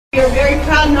We are very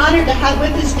proud and honored to have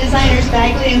with us designers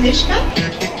Badgley and Mischka.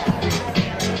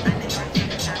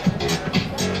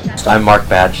 I'm Mark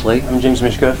Badgley. I'm James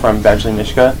Mischka from Badgley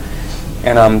Mischka,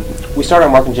 and we started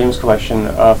our Mark and James collection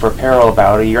for apparel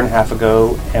about a year and a half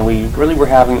ago, and we really were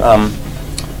having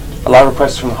a lot of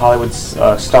requests from Hollywood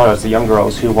stars, the young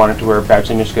girls who wanted to wear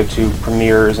Badgley Mischka to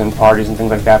premieres and parties and things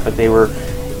like that, but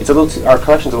our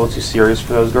collection's a little too serious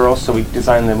for those girls, so we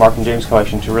designed the Mark and James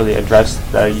collection to really address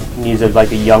the needs of like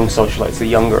the young socialites, the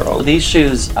young girls. Well, these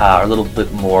shoes are a little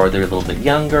bit more, they're a little bit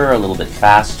younger, a little bit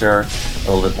faster,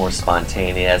 a little bit more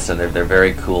spontaneous, and they're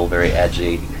very cool, very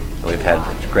edgy, and we've had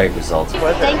great results.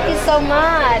 Thank you so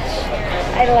much.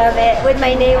 I love it, with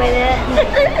my name in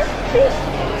it.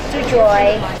 To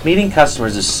joy. Meeting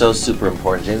customers is so super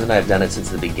important. James and I have done it since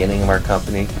the beginning of our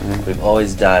company. We've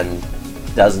always done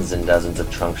dozens and dozens of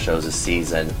trunk shows a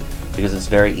season because it's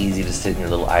very easy to sit in your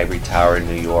little ivory tower in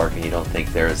New York and you don't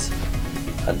think there's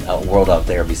a world out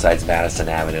there besides Madison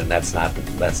Avenue, and that's not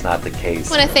the case.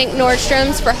 I want to thank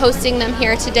Nordstrom's for hosting them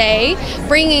here today,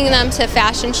 bringing them to a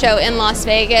fashion show in Las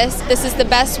Vegas. This is the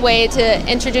best way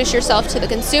to introduce yourself to the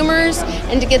consumers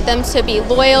and to get them to be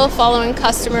loyal, following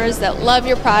customers that love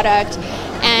your product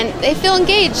and they feel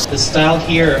engaged. The style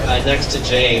here next to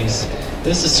James,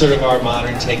 this is sort of our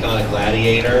modern take on a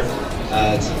gladiator.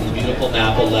 It's beautiful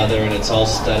Nappa leather and it's all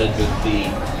studded with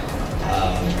the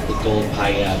gold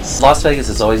paillettes. Las Vegas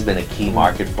has always been a key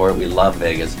market for it. We love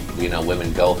Vegas. You know,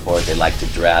 women go for it. They like to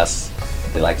dress.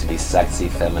 They like to be sexy,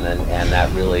 feminine, and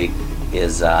that really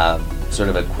is sort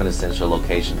of a quintessential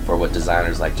location for what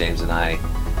designers like James and I,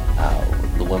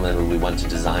 the women we want to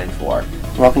design for.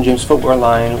 The Mark and James footwear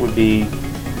line would be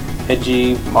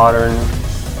edgy, modern,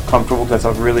 comfortable. That's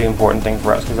a really important thing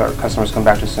for us because our customers come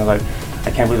back to us and like,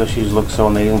 I can't believe those shoes look so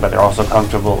amazing, but they're also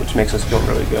comfortable, which makes us feel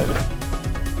really good.